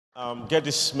get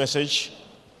this message.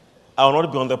 I will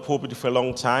not be on the pulpit for a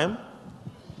long time.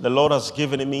 The Lord has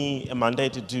given me a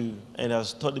mandate to do and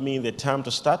has told me the time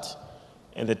to start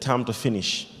and the time to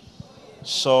finish.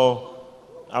 So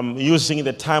I'm using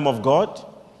the time of God.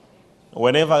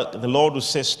 Whenever the Lord will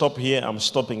say stop here, I'm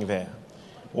stopping there.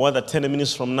 Whether 10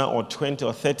 minutes from now or 20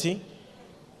 or 30.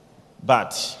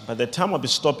 But by the time I'll be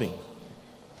stopping,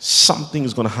 something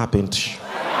is going to happen to you.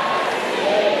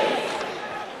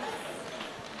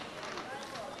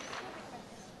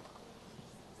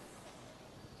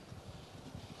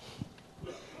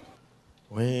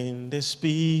 When the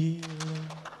Spirit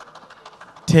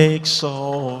takes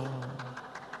all,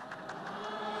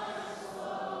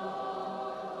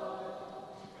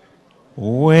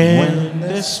 when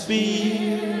the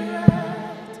Spirit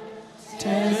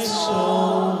takes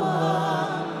over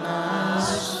my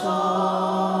soul,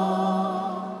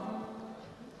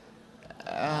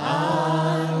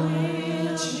 I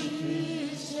will be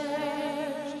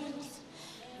changed,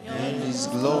 and His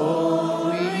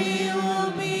glory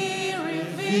will be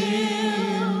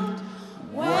revealed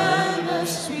when the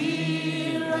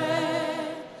Spirit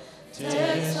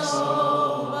takes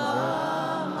over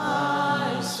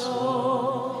my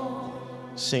soul.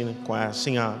 Sing, choir,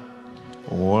 sing out.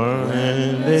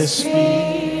 When the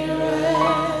Spirit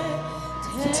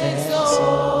takes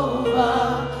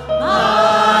over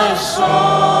my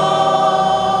soul,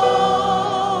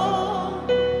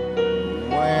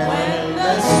 when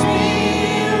the Spirit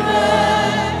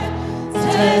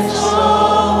takes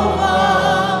over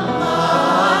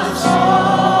my soul,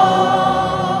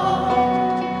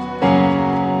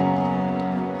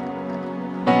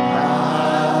 I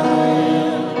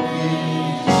will be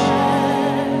changed.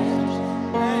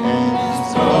 His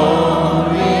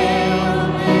glory will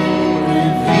be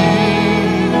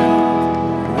revealed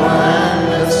when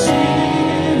the Spirit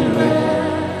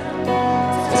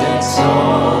takes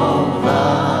over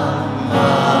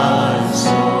my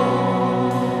soul.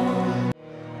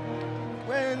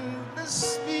 When the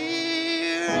Spirit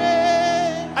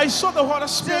I saw the Holy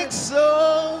Spirit takes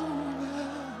over,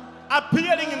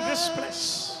 appearing in this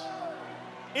place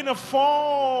in a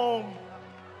form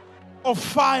of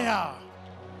fire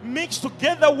mixed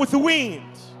together with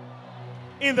wind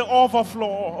in the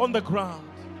overflow on the ground.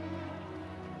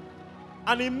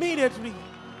 And immediately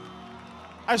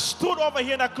I stood over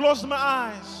here and I closed my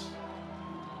eyes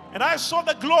and I saw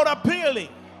the glory appearing.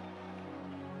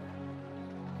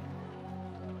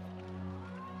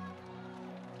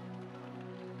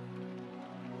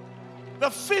 The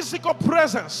physical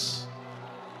presence,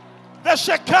 the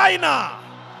Shekinah,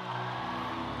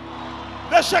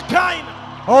 the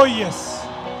Shekinah. Oh yes.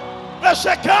 The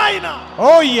Shekinah.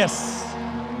 Oh yes.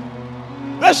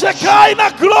 The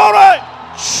Shekinah glory.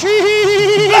 The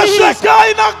Jesus.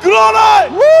 Shekinah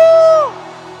glory. Woo.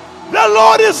 The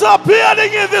Lord is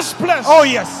appearing in this place. Oh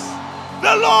yes.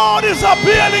 The Lord is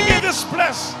appearing in this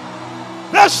place.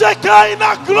 The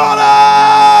Shekinah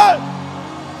glory.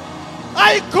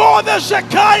 I call the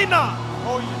Shekinah.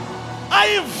 Oh yes. I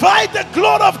invite the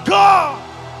glory of God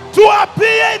to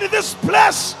appear in this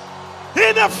place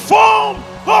in a form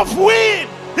of wind,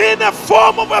 in the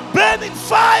form of a burning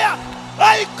fire.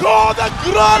 I call the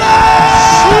glory.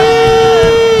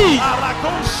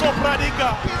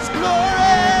 His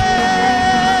glory.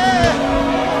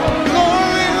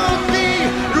 Glory will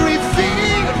be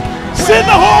revealed. Send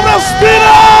the Holy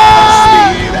Spirit.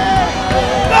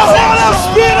 The Holy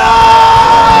Spirit.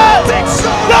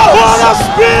 The Holy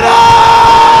Spirit.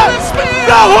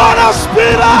 The Holy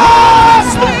Spirit.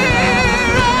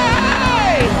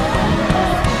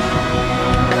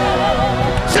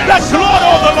 The glory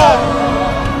of the Lord.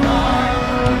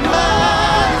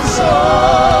 My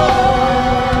soul,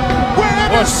 where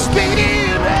the Spirit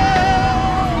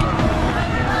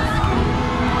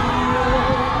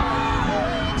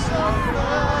takes over.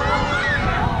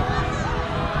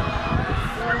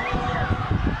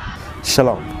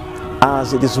 Shalom.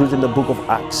 As it is written in the book of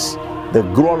Acts, the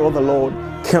glory of the Lord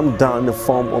came down in the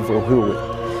form of a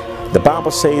whirlwind. The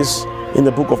Bible says in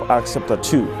the book of Acts chapter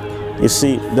 2, you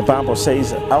see, the Bible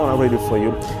says, I want to read it for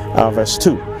you, verse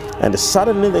 2. And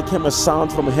suddenly there came a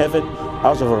sound from heaven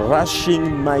out of a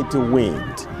rushing mighty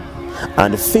wind,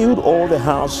 and filled all the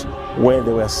house where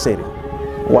they were sitting.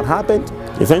 What happened?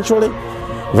 Eventually,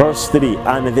 verse 3,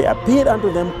 and they appeared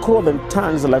unto them clothed in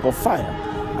tongues like of fire,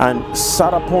 and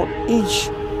sat upon each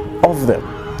of them.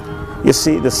 You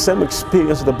see, the same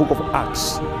experience of the book of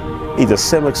Acts is the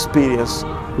same experience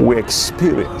we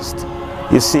experienced.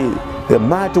 You see, the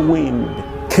mighty wind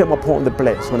came upon the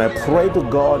place. When I pray to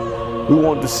God, we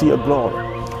want to see a glory.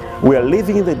 We are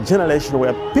living in the generation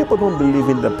where people don't believe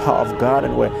in the power of God,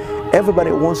 and where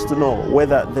Everybody wants to know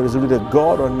whether there is really a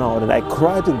God or not. And I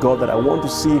cry to God that I want to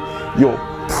see your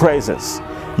presence,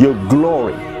 your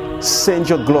glory. Send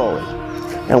your glory.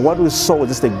 And what we saw was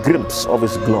just a glimpse of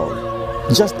His glory.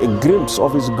 Just a glimpse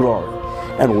of His glory.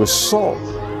 And we saw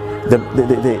the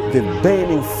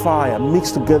burning fire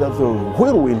mixed together, the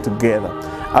whirlwind together,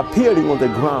 appearing on the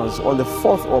grounds on the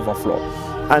fourth overflow.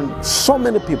 And so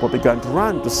many people began to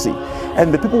run to see.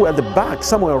 And the people were at the back,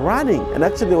 some were running, and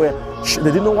actually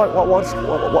they didn't know what's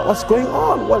going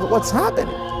on, what's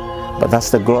happening. But that's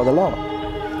the glory of the Lord.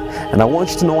 And I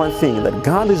want you to know one thing, that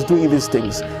God is doing these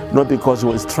things not because He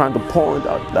was trying to point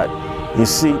out that, you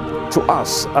see, to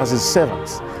us as His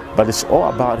servants, but it's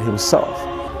all about Himself.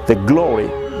 The glory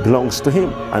belongs to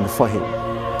Him and for Him.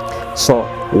 So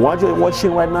what you're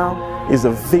watching right now is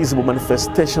a visible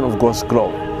manifestation of God's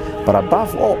glory. But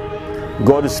above all,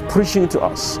 God is preaching to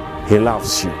us. He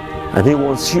loves you, and He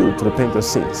wants you to repent your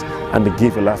sins and to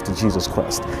give your life to Jesus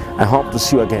Christ. I hope to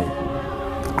see you again.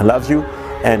 I love you,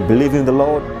 and believe in the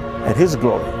Lord, and His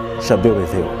glory shall be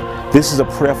revealed. This is a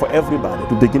prayer for everybody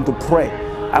to begin to pray.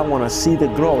 I want to see the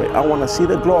glory. I want to see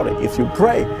the glory. If you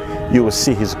pray, you will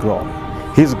see His glory.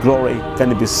 His glory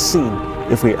can be seen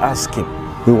if we ask Him.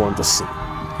 We want to see.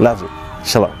 Love you.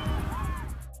 Shalom.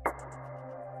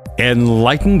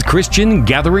 Enlightened Christian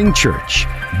Gathering Church,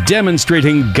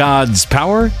 demonstrating God's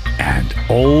power and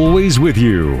always with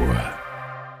you.